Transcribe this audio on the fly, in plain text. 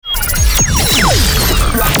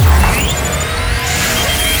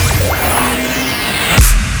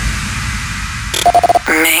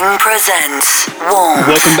Ming Presents Warmth.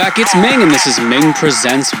 Welcome back, it's Ming, and this is Ming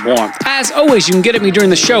Presents Warmth. As always, you can get at me during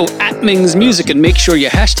the show at Ming's Music, and make sure you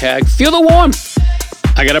hashtag Feel the Warmth.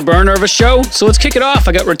 I got a burner of a show, so let's kick it off.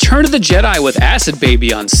 I got Return of the Jedi with Acid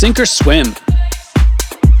Baby on Sink or Swim.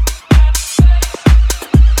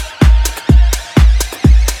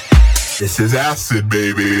 This is Acid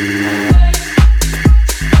Baby.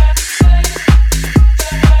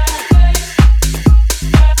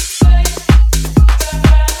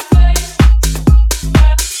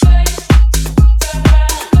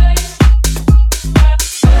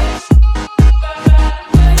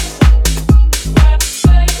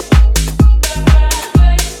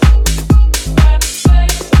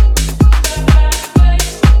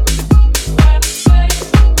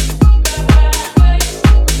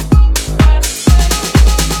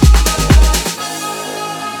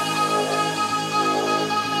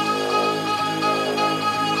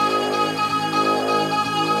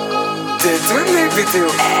 Did we maybe do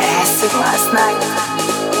acid last night?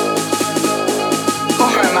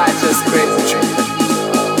 Or am I just crazy dreaming?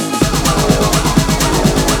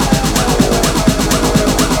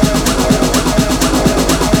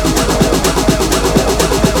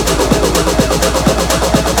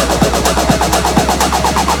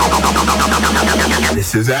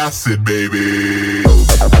 This is Acid Baby.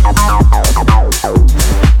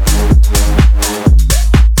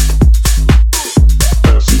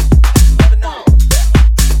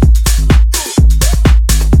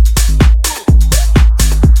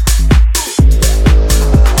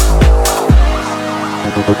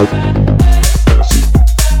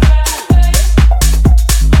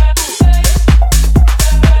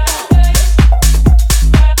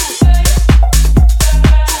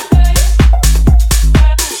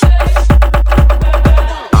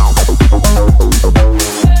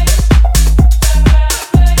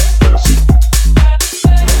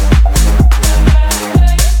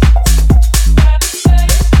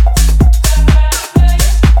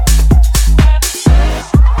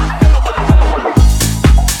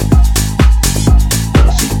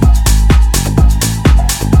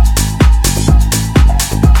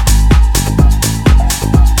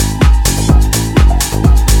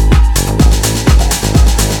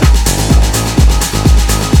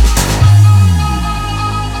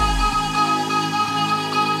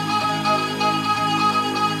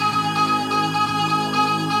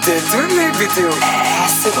 Did we maybe do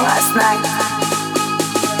acid last night?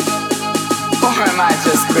 Or am I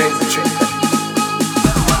just crazy dreaming?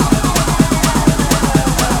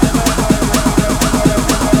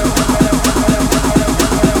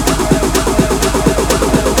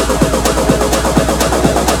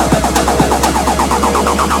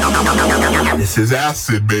 This is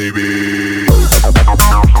Acid Baby.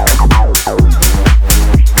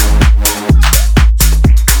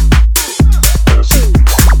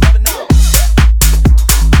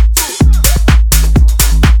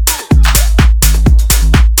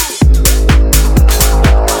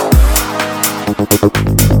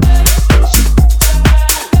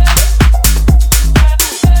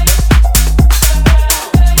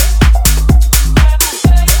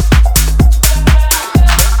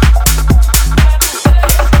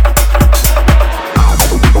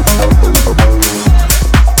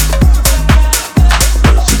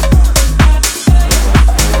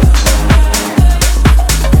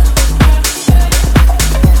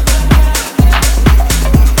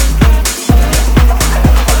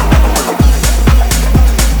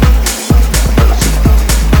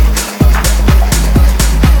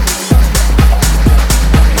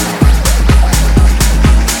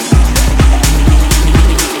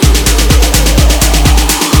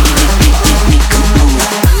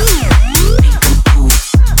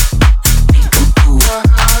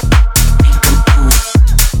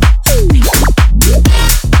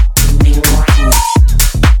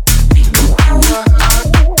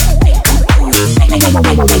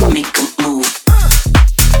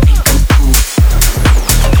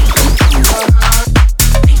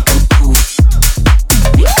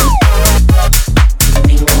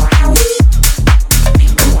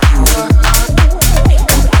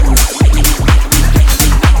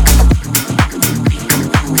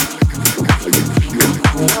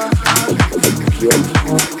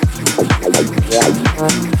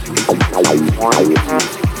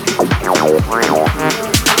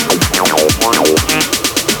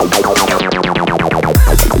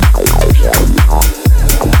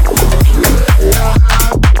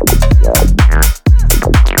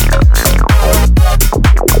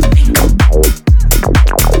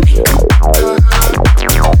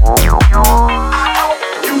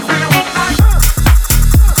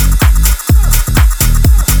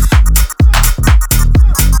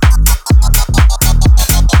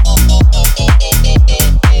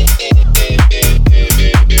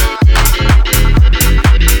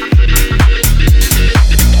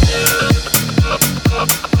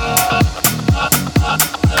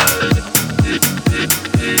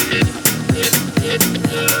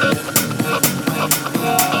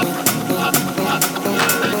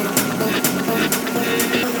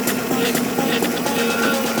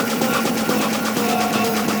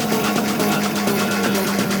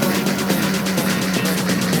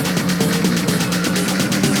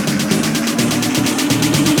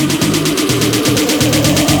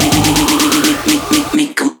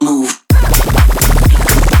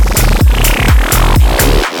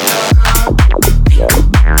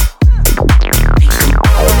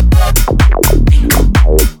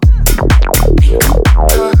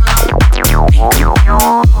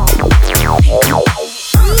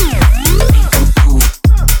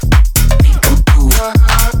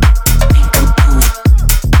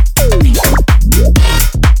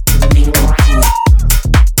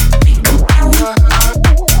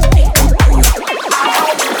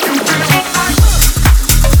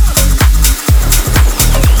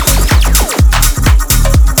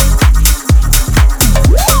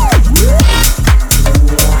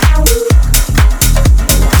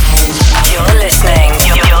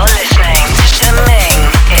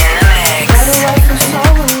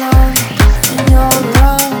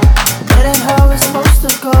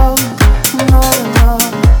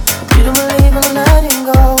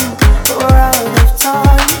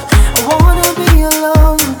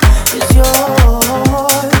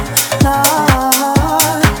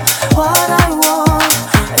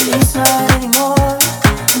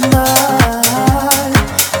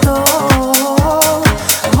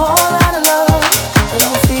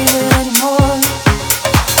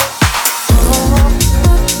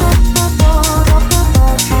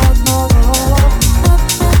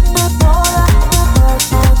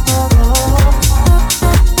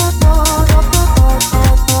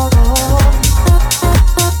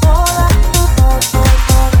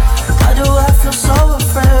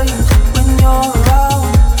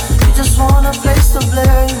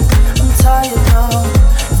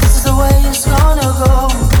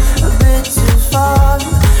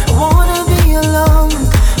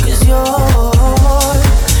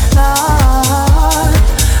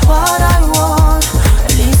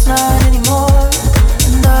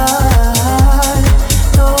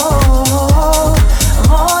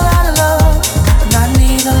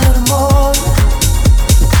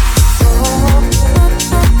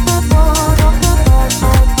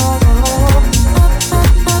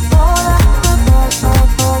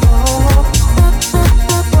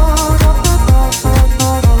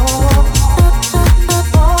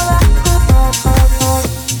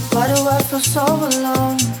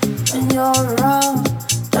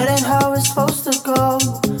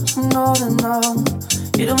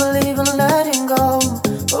 You don't believe in letting go,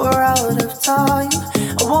 but we're out of time.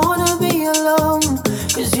 I wanna be alone,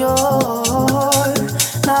 'cause you're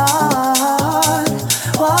not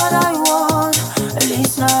what I want, at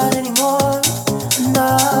least not anymore. And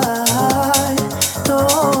I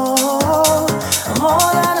know I'm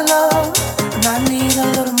all out of love, and I need a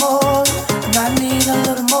little more, and I need a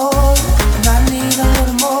little more, and I need a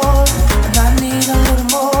little more, and I need a little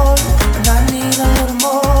more, and I need a little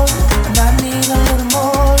more, and I need a little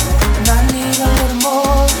more, and I need a little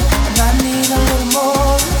more, and I need a little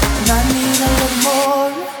more, and I need a little more.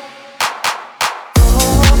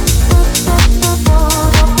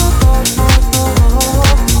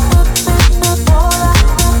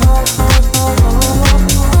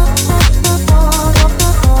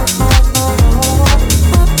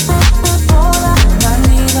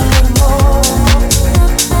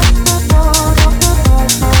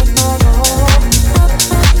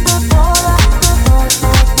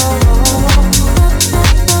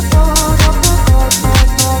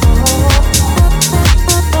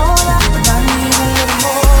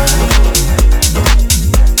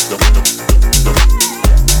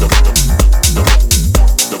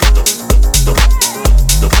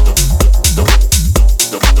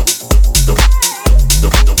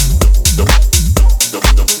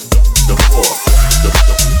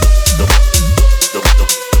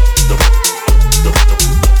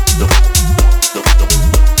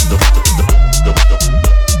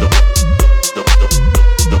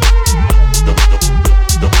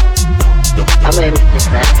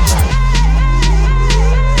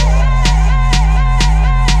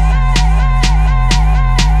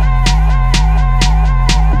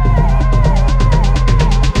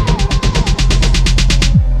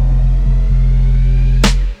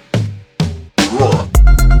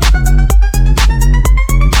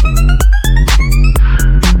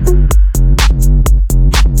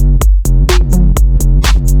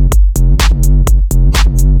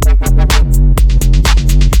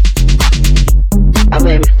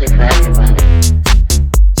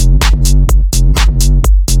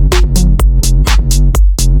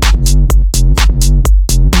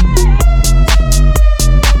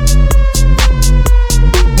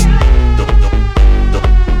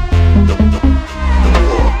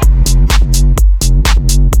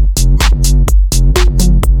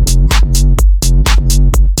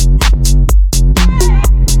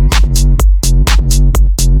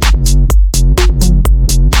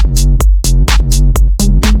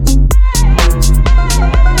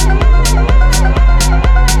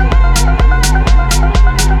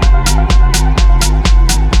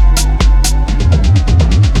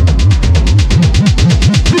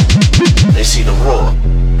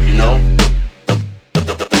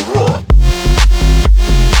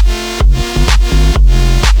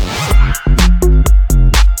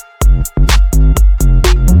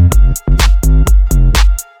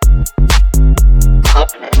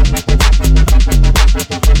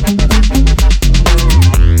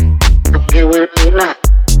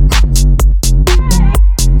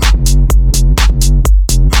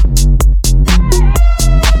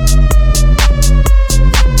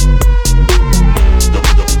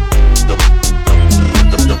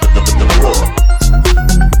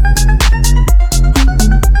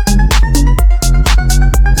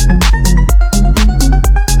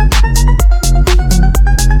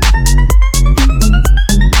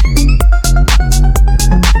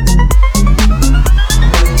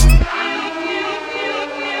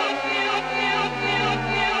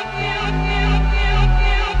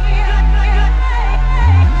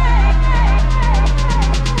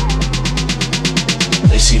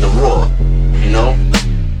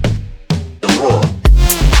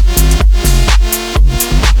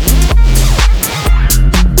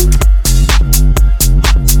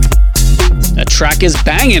 Is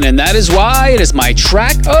banging, and that is why it is my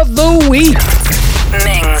track of the week.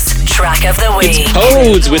 Ming's track of the week. It's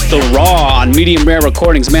Codes with The Raw on Medium Rare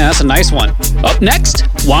Recordings. Man, that's a nice one. Up next,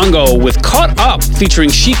 Wango with Caught Up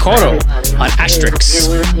featuring Shikoro on Asterix.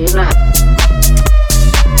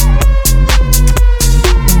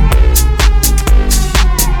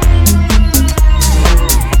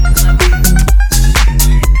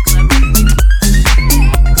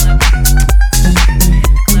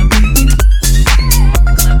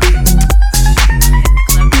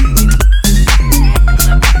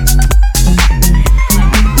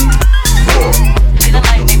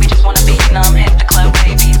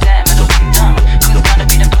 Who's gonna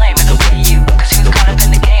be to blame? It'll be you, 'cause who's caught up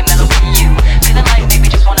in the game? It'll be you.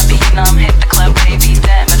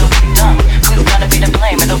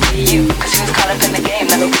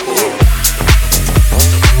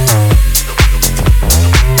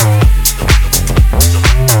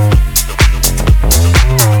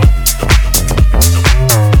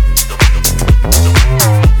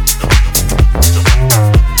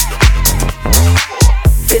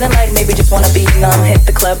 hit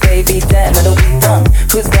the club, baby, damn, it'll be dumb.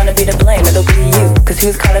 Who's gonna be to blame? It'll be you. Cause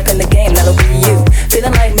who's caught up in the game? That'll be you.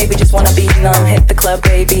 Feeling like maybe just wanna be numb. Hit the club,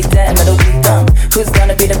 baby, damn, it'll be dumb. Who's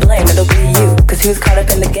gonna be to blame? It'll be you. Cause who's caught up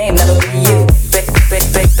in the game? That'll be you.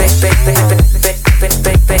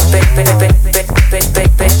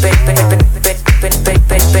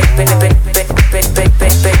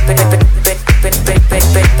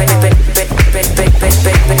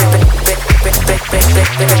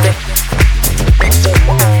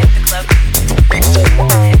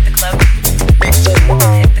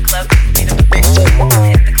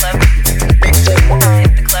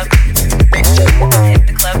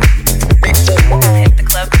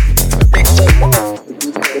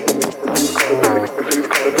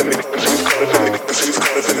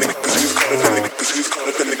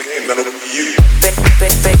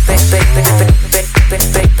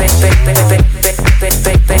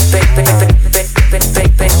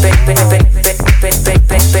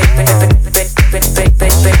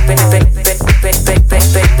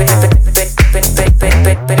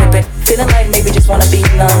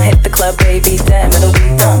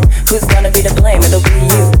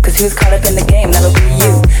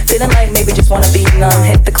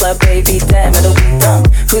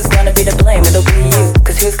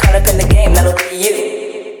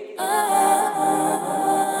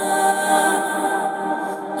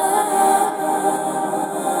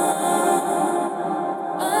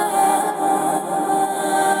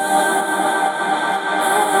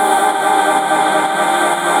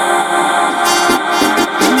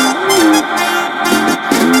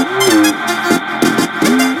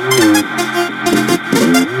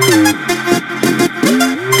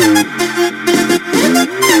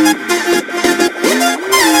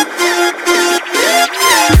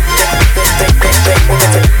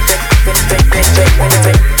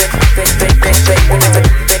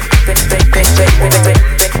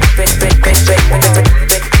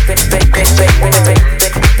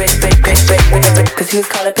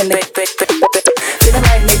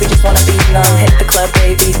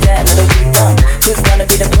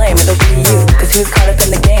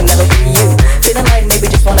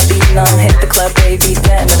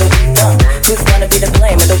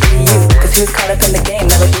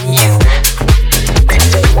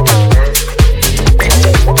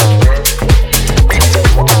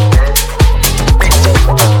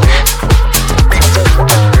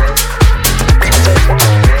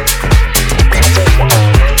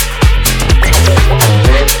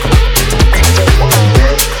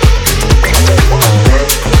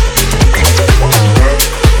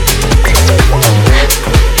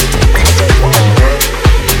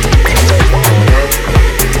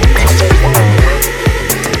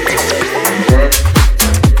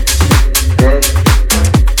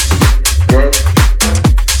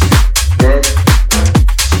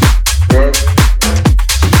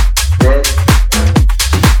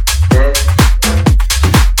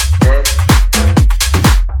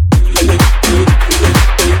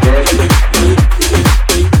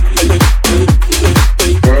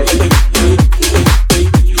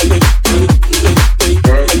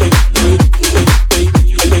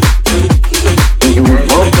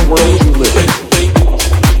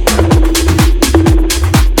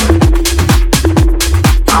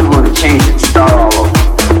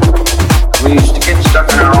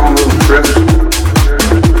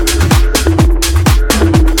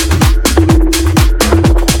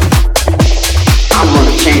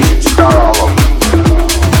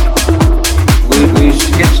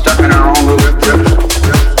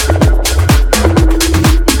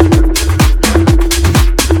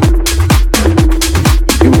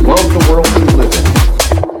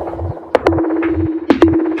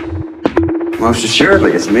 Most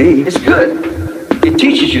assuredly, it's me. It's good. It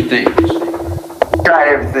teaches you things. Tried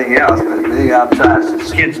everything else, but maybe I'll try some.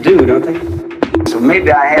 Kids do, don't they? So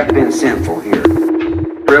maybe I have been sinful here.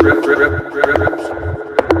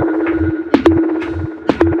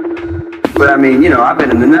 But I mean, you know, I've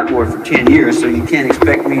been in the nut ward for 10 years, so you can't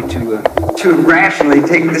expect me to rationally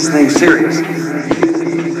take this thing serious.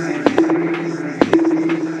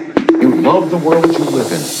 You love the world you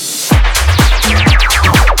live in.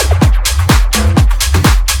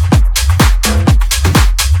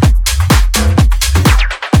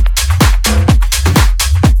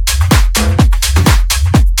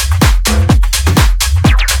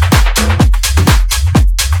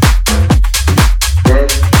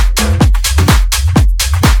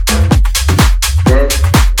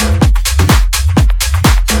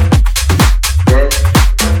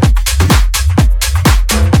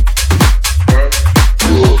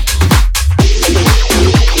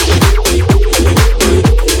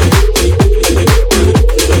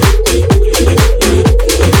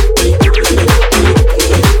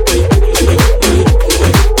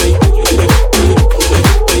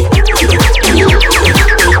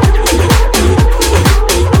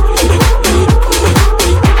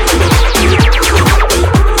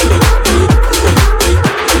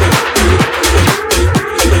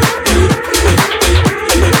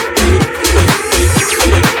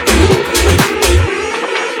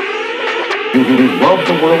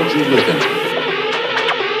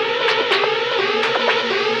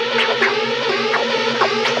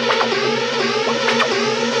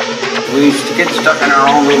 We used to get stuck in our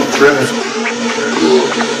own little trips.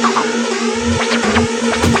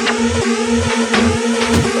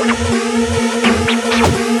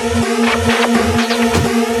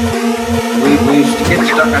 We used to get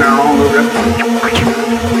stuck in our own little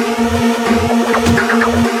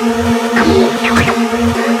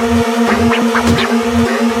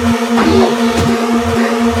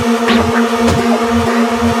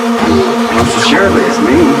surely it's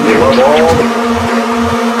me. They love all the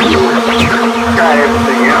got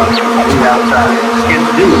everything else. Leave outside. Skin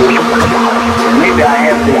to do. So maybe I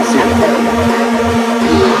have been sent.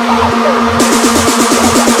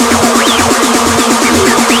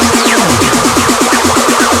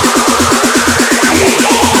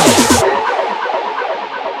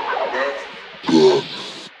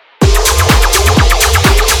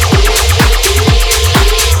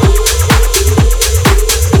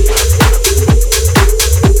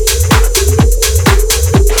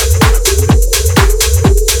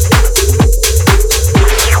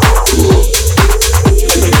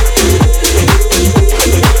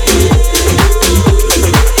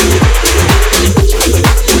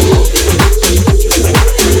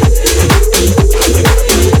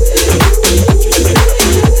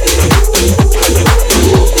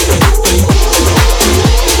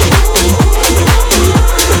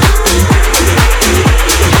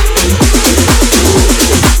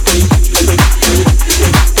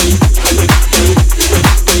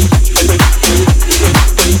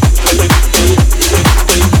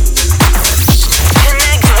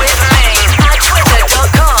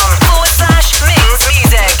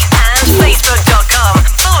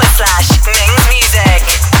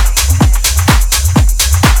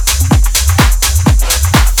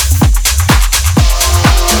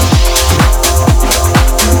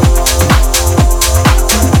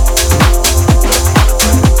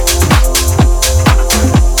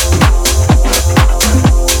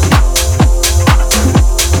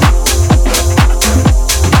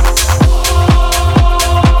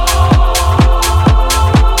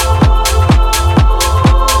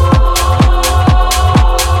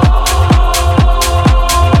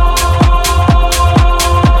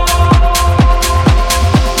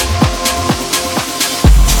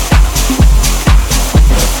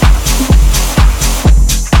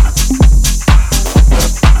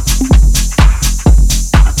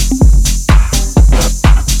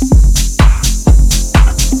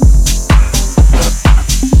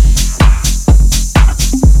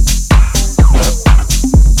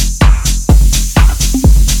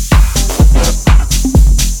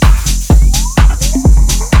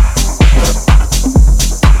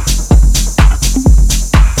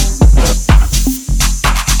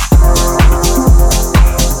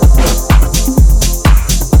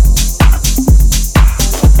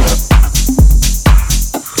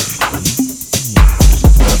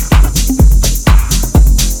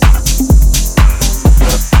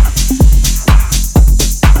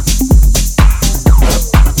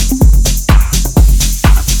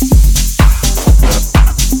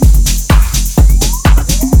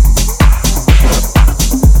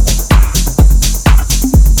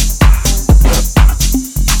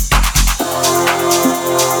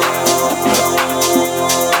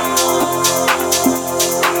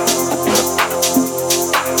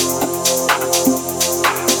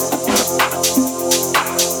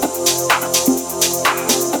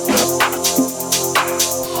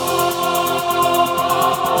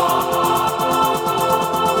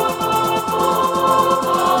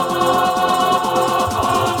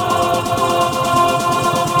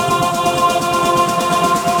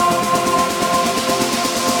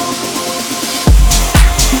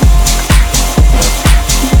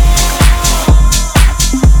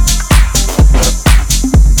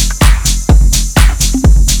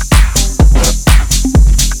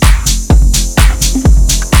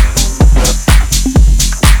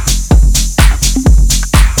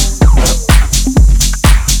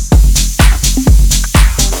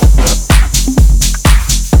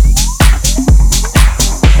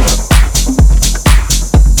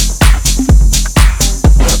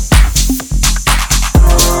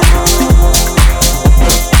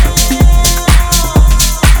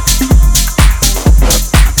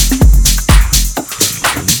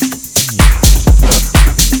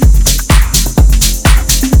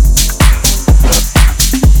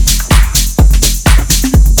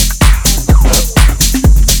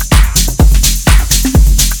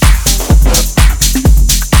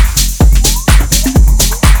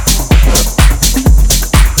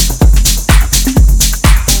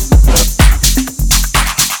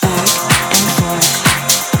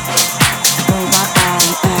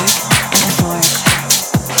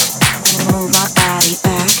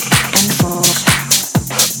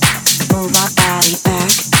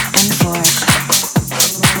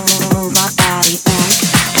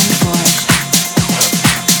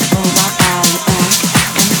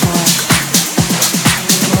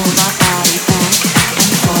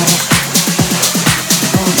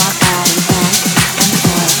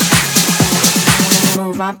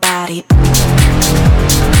 my body.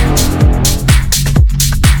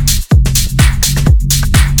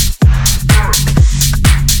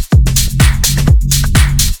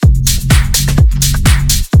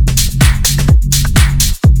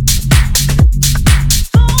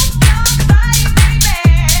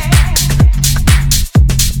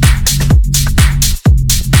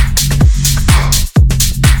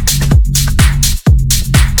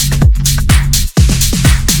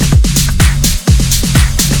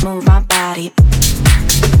 Move my body.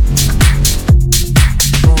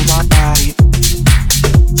 Move my body.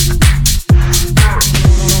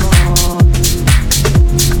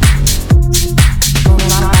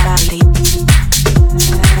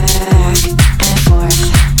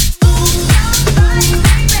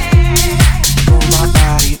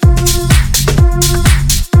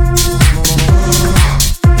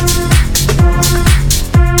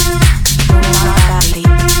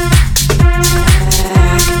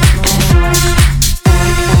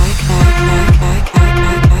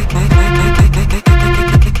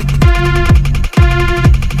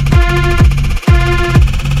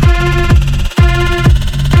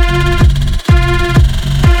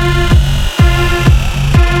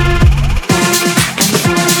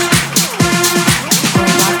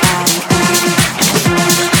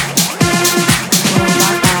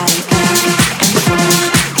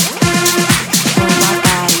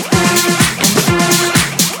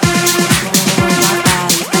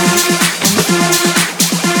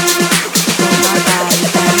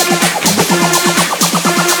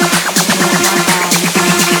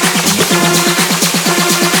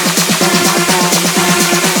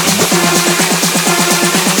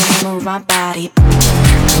 Move my body.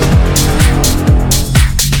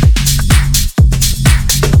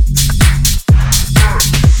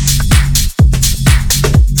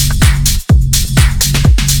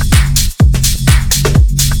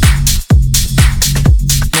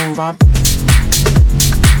 Back and forth.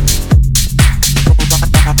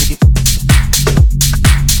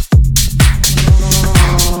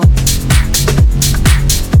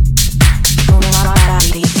 Move my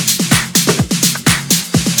body.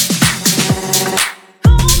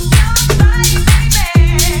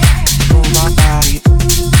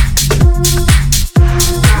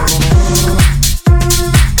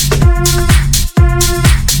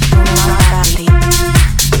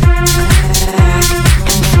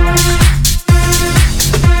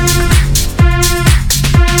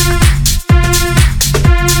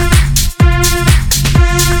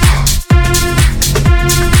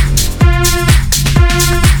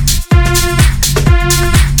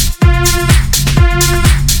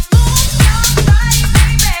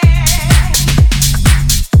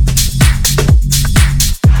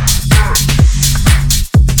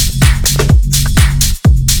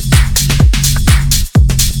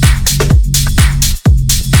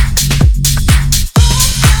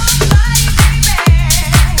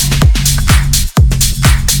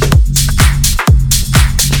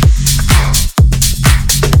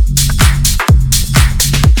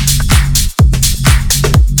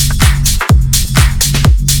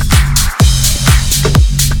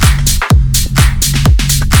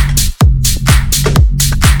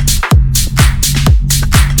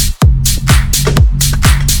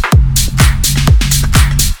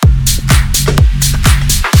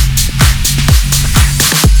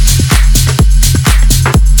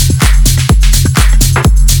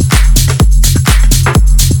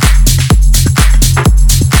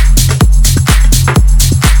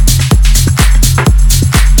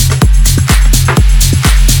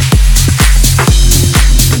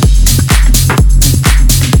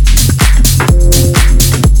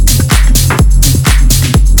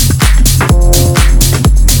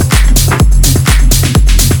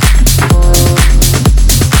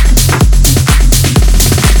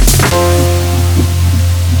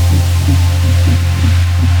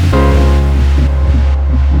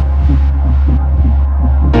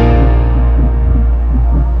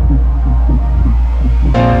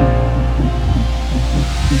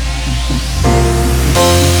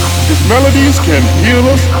 melodies can heal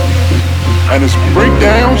us, and its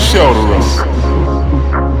breakdown shelter us.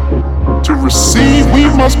 To receive, we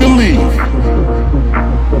must believe,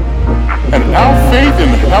 and our faith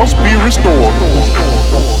in the house be restored.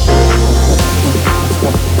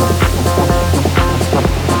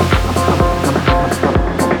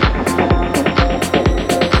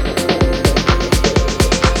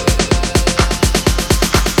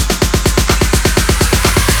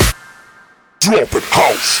 Drop it,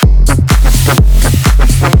 house.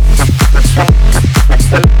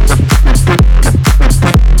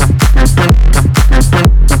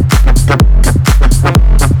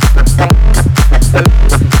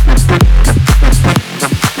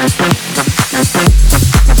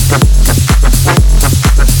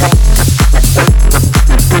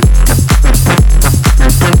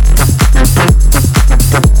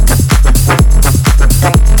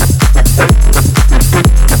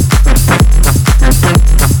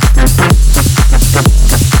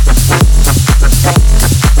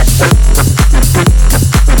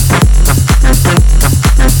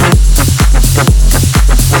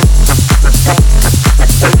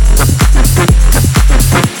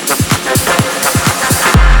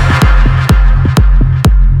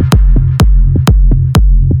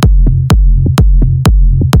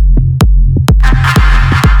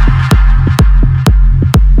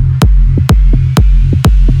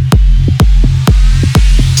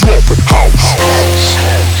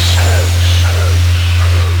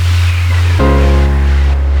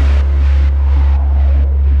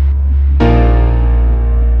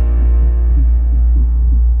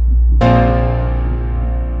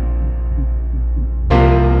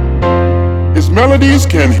 melodies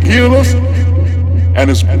can heal us and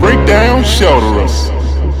its breakdown shelter us.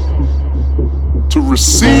 To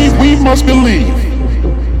receive, we must believe,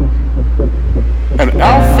 and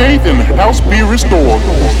our faith in house be restored.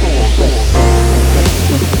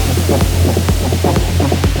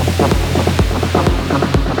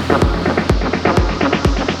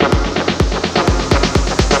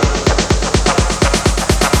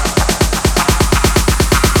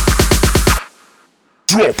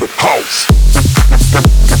 Drop it, house.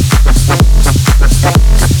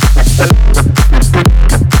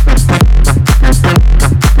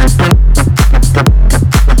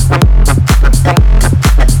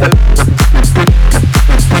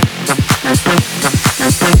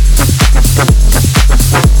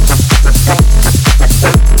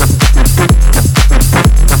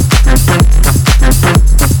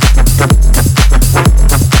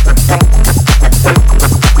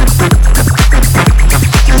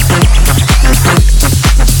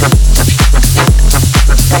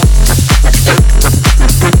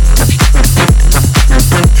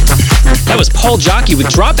 Paul Jockey with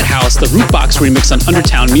Drop It House, the Rootbox remix on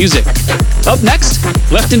Undertown Music. Up next,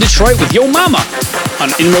 Left in Detroit with Yo Mama on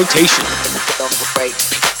In Rotation.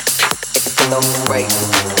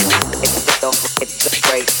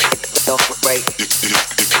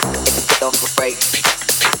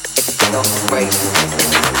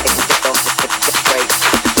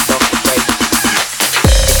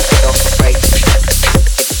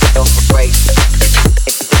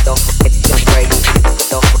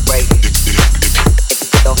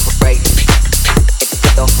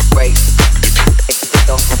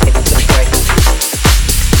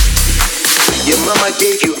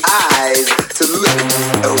 Gave you eyes to look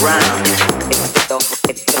around.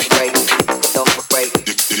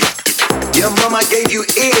 Your mama gave you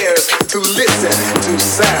ears to listen to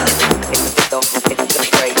sound.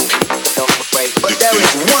 But there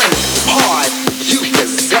is one part you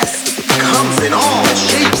possess, comes in all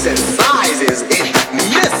shapes and sizes. It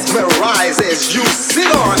mesmerizes. You sit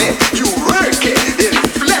on it, you work it, it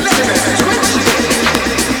flexes and twitches.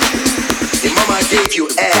 Your mama gave you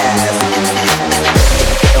ass.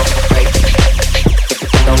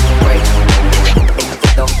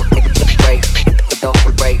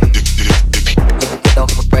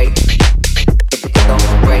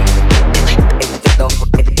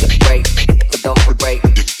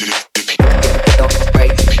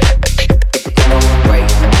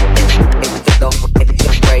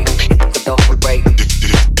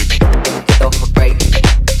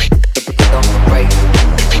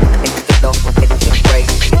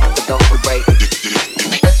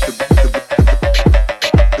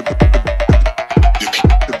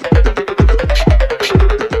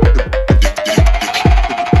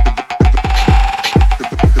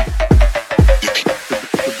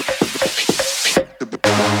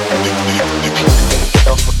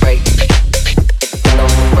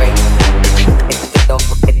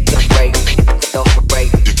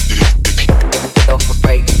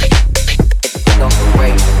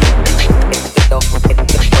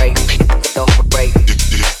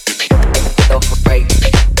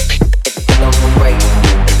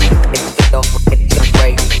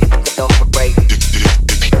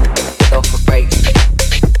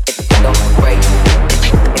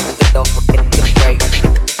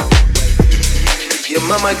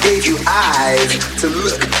 Mama gave you eyes to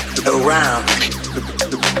look around.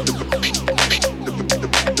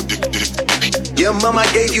 Your mama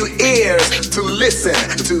gave you ears to listen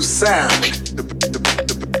to sound.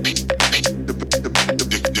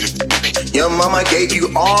 Your mama gave you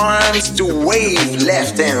arms to wave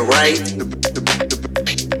left and right.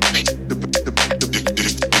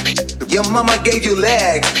 Your mama gave you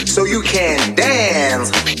legs so you can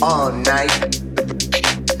dance all night.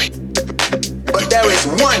 But there is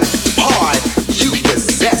one part you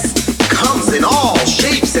possess, comes in all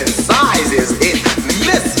shapes and sizes. It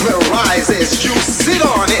mesmerizes. You sit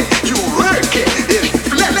on it, you work it, it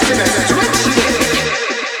flexes and twitches.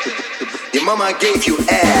 Your mama gave you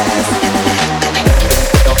ass.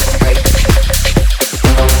 Break.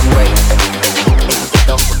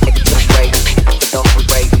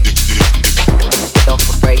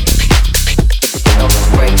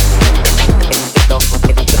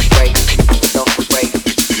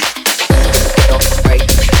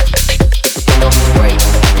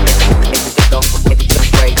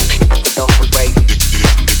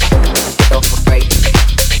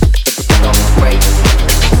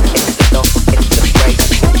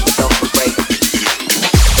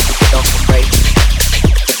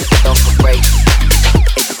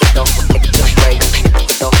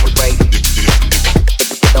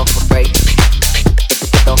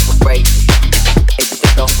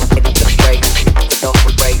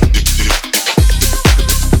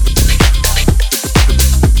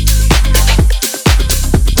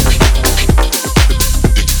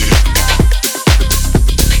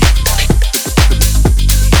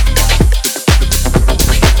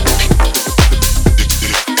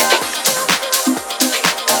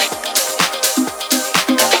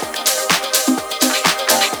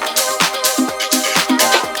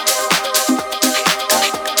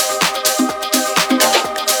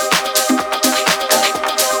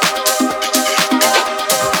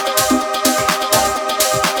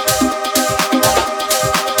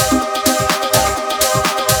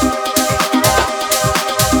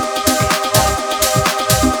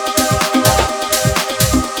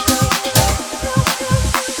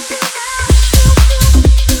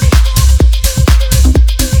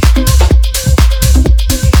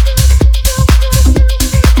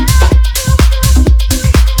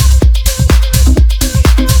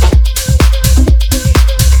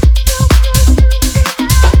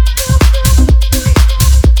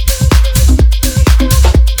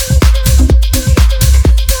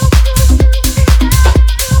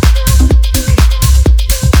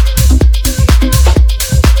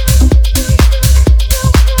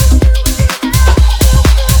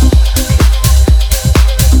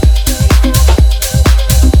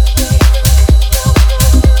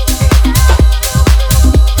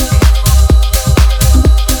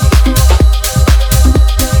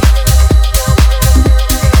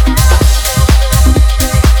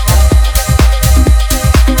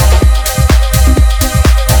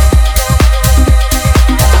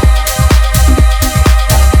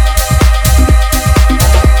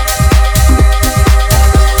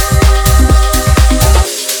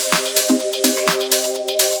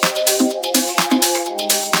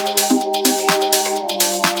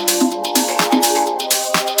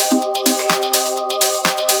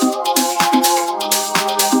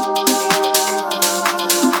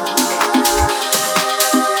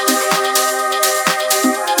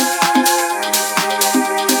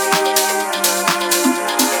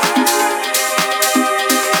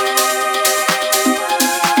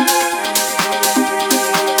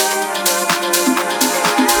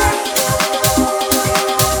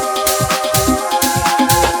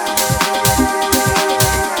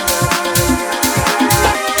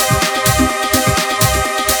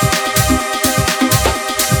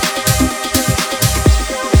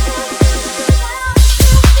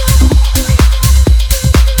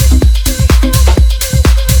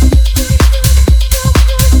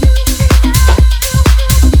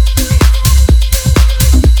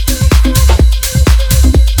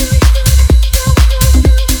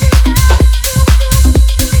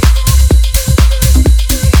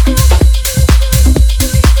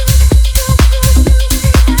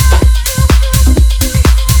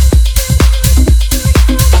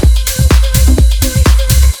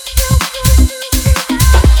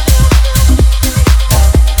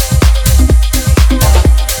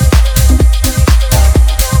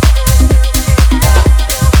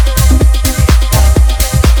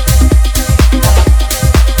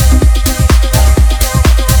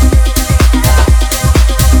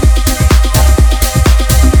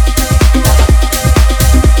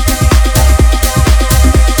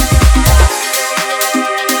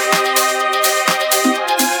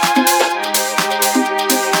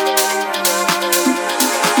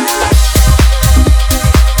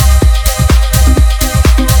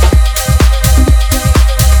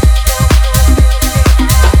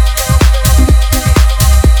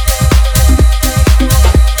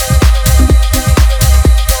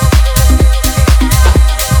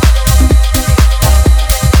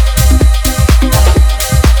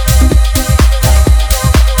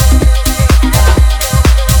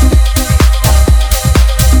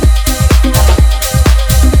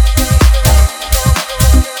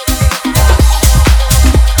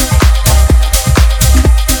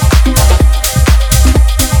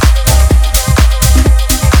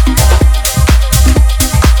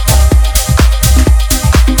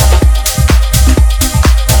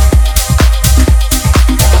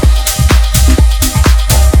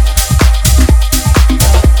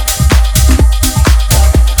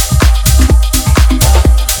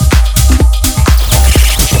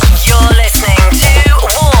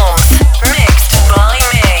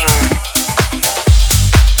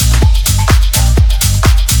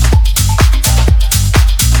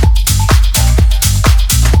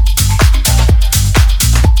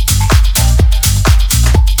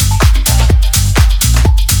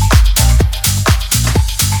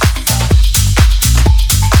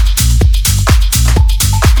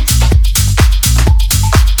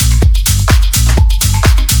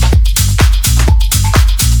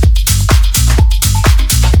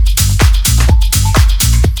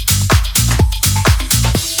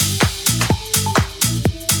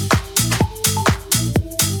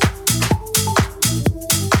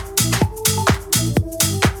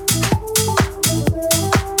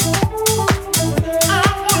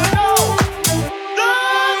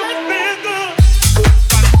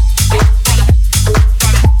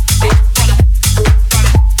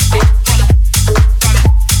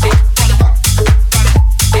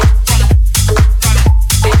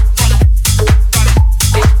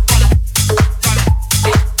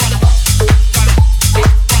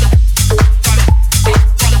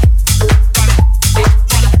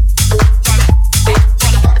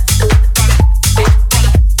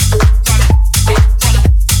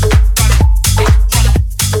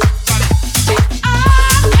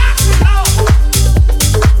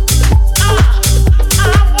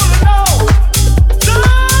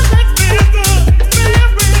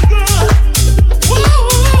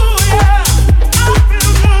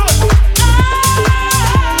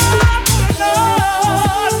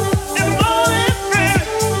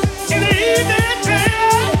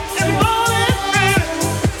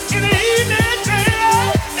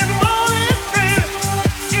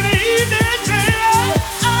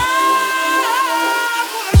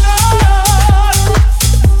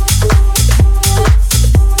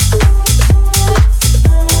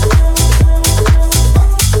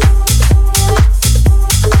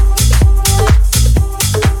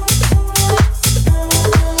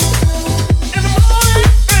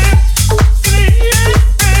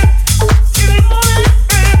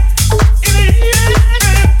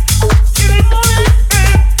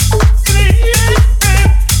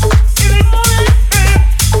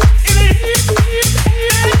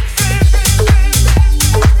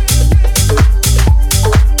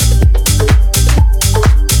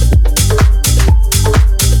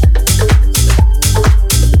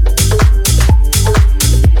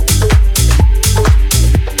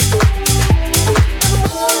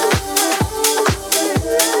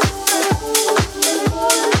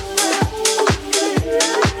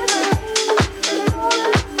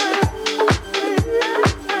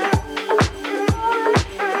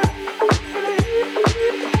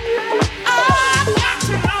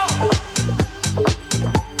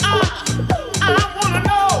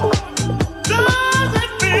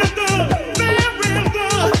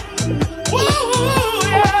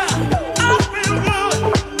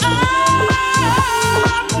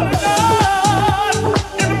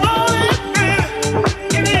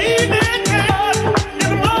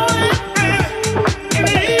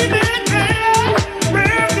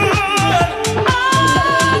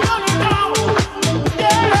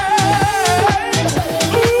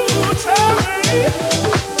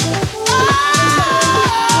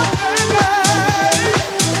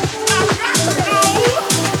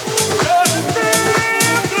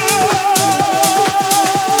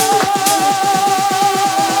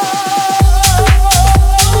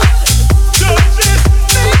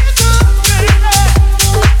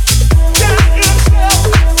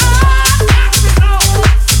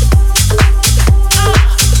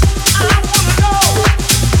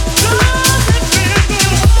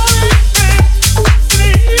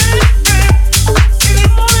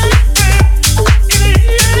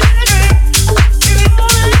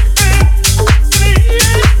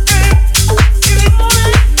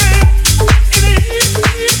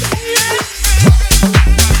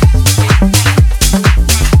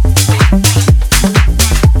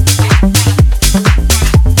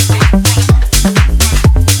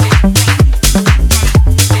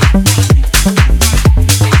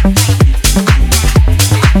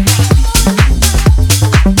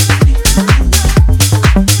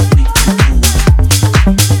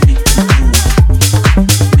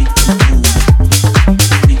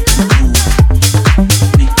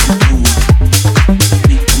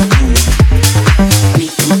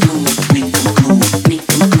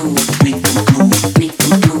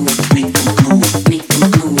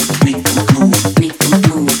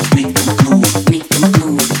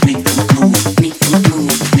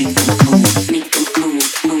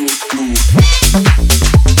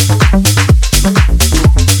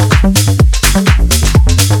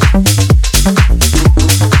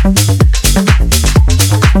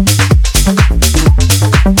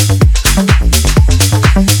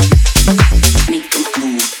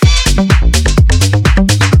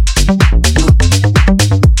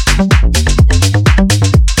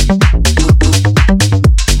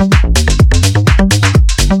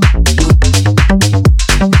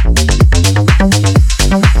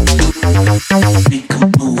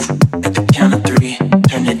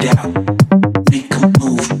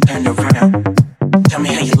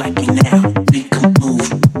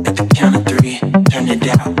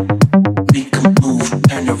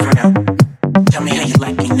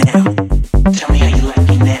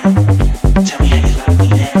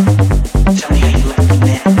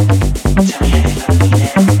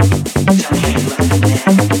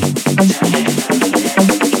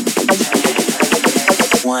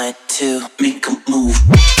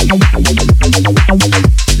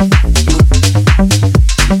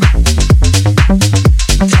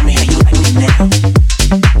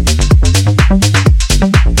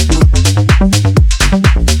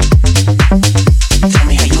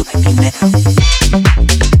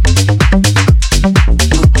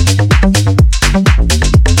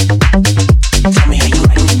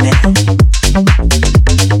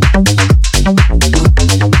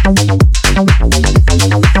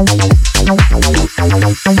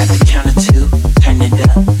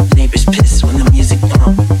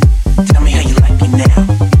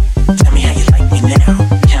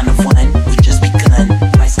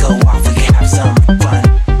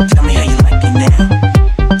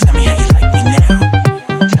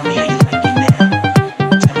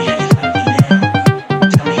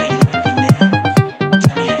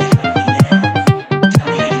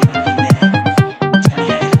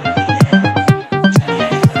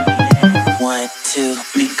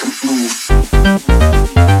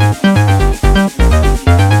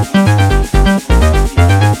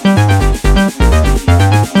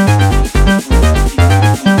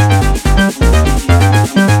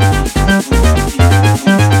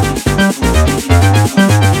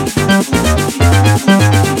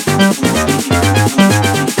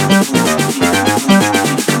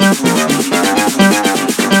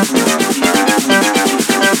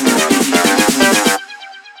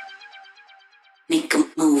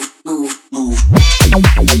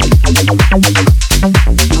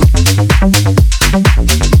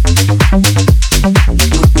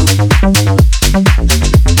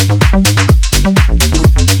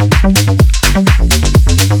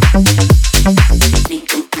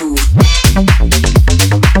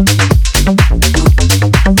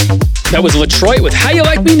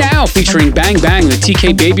 Now featuring Bang Bang, the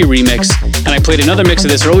TK Baby remix. And I played another mix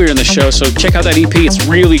of this earlier in the show, so check out that EP, it's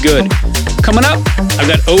really good. Coming up, I've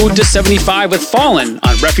got Ode to 75 with Fallen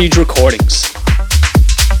on Refuge Recordings.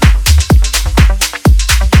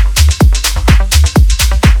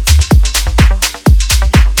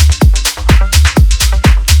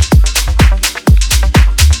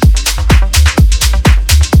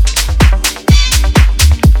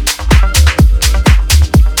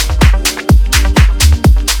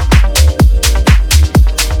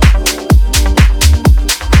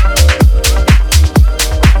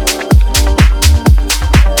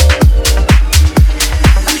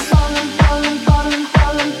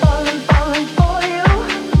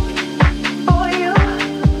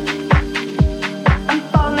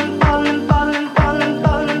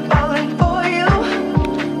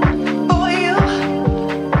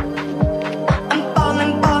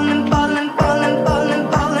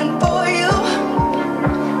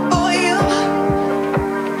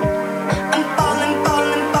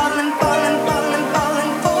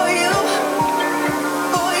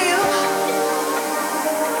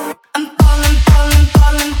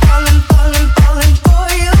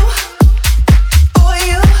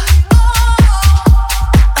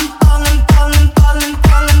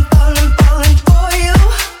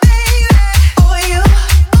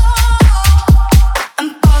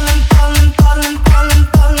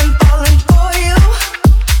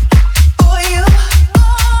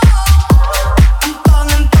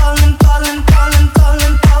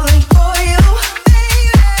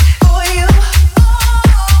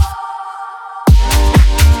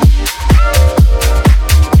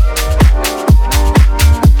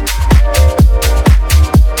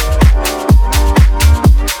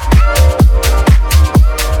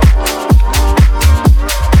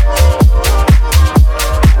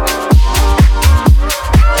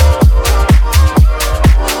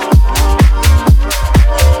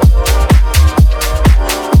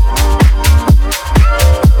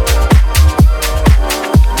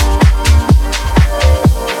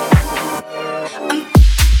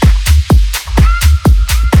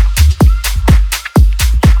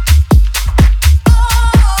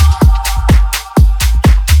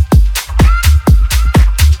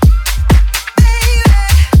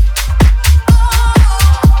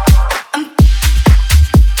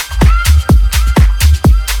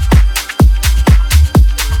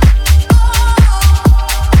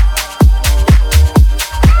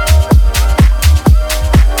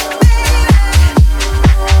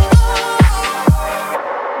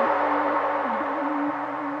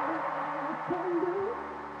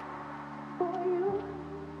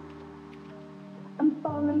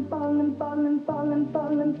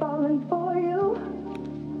 falling for you,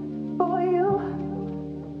 for you.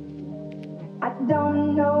 I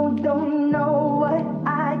don't know what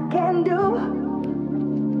I can do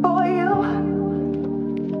for you.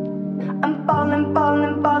 I'm falling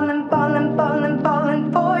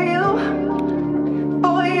for you,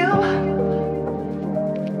 for you.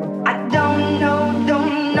 I don't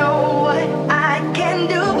know what I can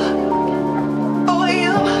do for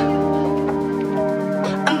you.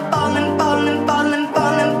 I'm falling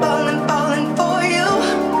for you,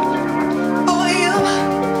 for you.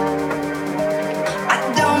 I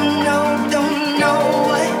don't know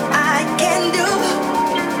what I can do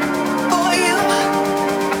for you.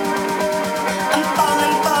 I'm falling.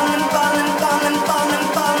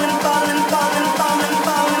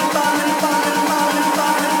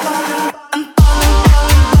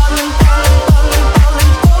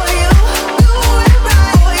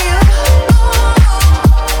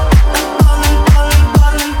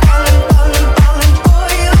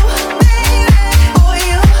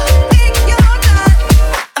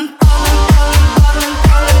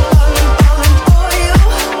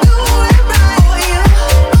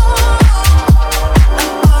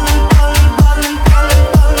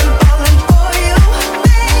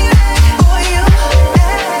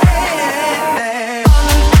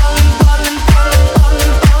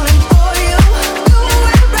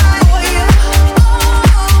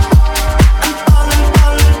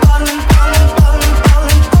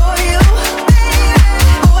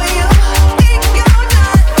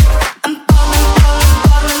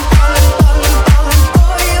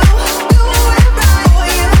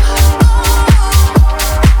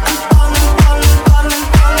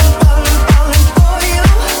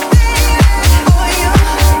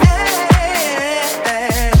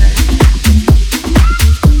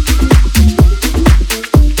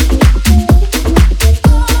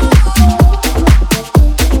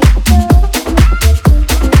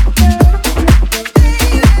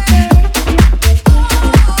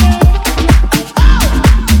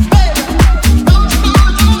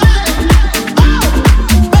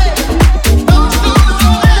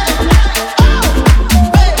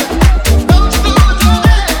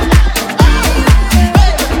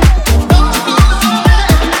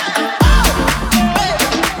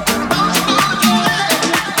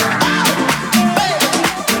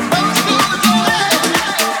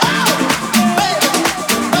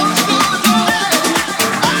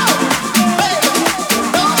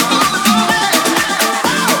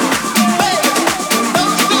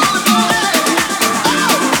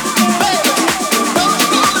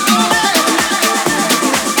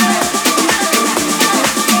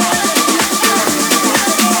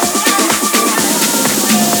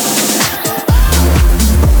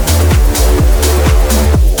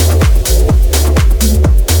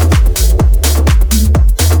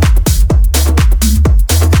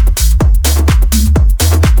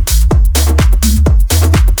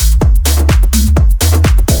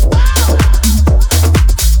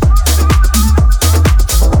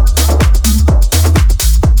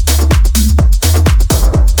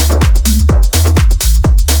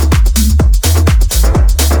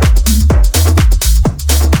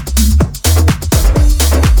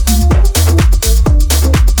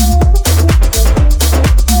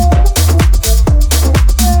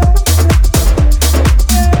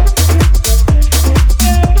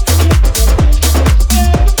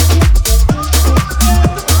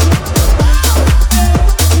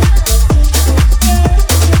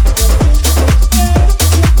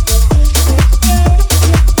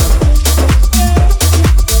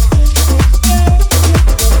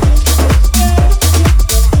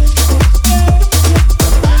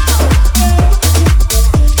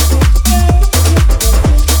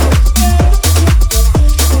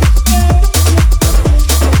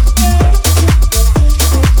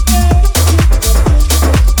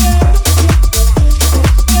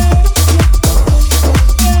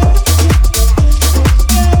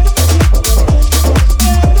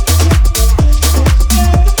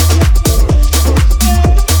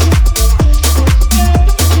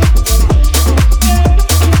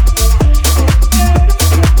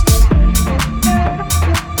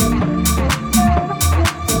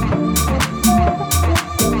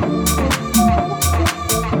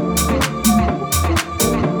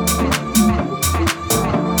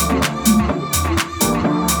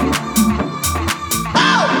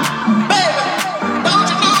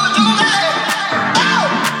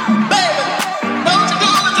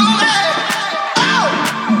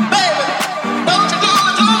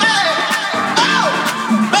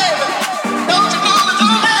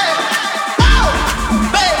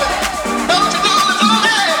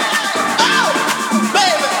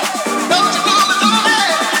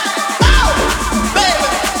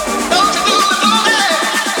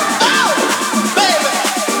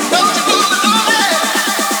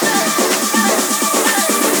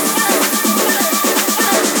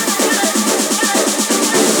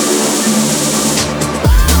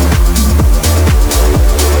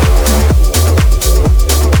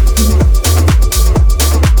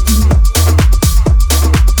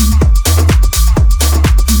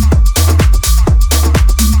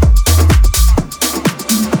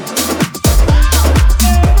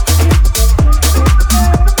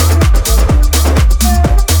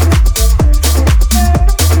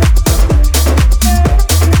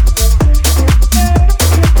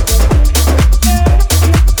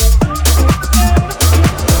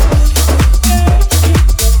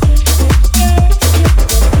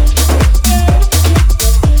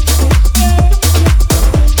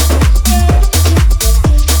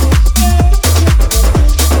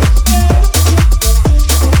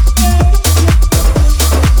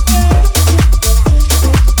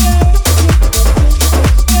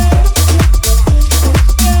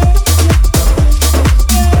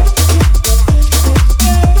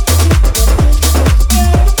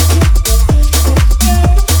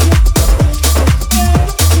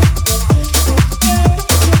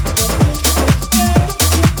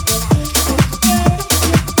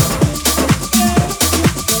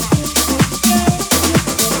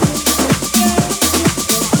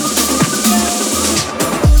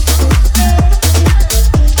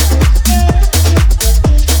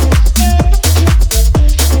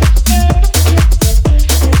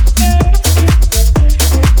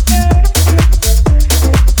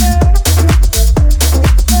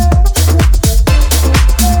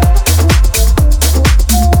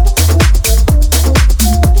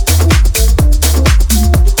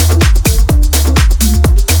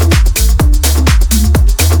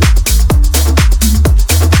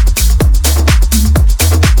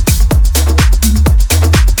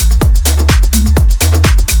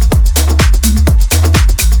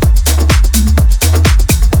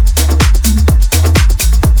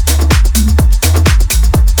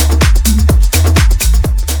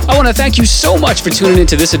 thank you so much for tuning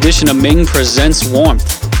into this edition of Ming Presents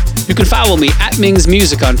Warmth. You can follow me at Ming's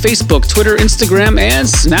Music on Facebook, Twitter, Instagram, and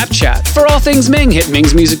Snapchat. For all things Ming, hit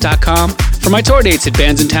mingsmusic.com. For my tour dates, hit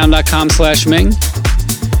bandsintown.com/Ming.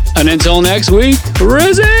 And until next week,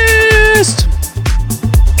 resist!